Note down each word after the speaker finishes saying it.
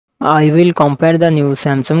I will compare the new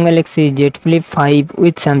Samsung Galaxy Z Flip 5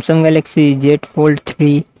 with Samsung Galaxy Z Fold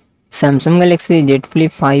 3. Samsung Galaxy Z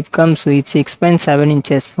Flip 5 comes with 6.7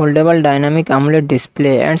 inches foldable dynamic AMOLED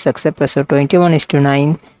display and success ratio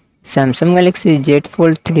 21:9. Samsung Galaxy Z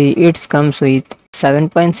Fold 3 it comes with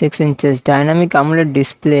 7.6 inches dynamic AMOLED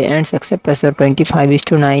display and success ratio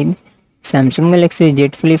 25:9. Samsung Galaxy Z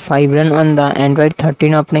Flip 5 run on the Android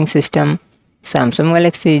 13 operating system. Samsung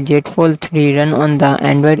Galaxy Z Fold 3 run on the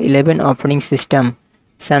Android 11 operating system.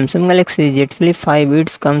 Samsung Galaxy Z Flip 5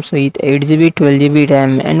 it comes with 8GB, 12GB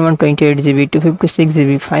RAM and 128GB,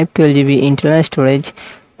 256GB, 512GB internal storage,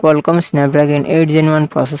 Qualcomm Snapdragon 8 Gen 1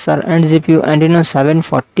 processor and GPU Adreno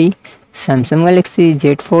 740. Samsung Galaxy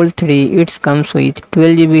Z Fold 3 it comes with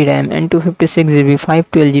 12GB RAM and 256GB,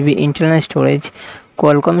 512GB internal storage,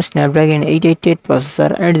 Qualcomm Snapdragon 888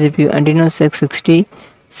 processor and GPU Adreno 660.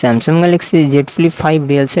 Samsung Galaxy Z Flip 5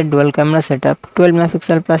 real set dual camera setup 12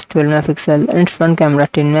 MP plus 12 MP and front camera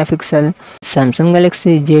 10 MP. Samsung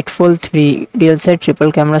Galaxy Z Fold 3 real set triple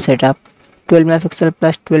camera setup 12 MP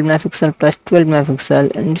plus 12 MP plus 12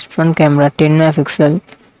 MP and front camera 10 MP.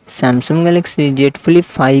 Samsung Galaxy Z Flip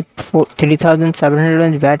 5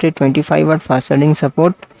 3700 mAh battery 25W fast charging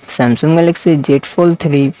support. Samsung Galaxy Z Fold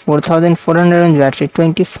 3 4400 mAh battery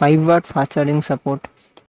 25W fast charging support.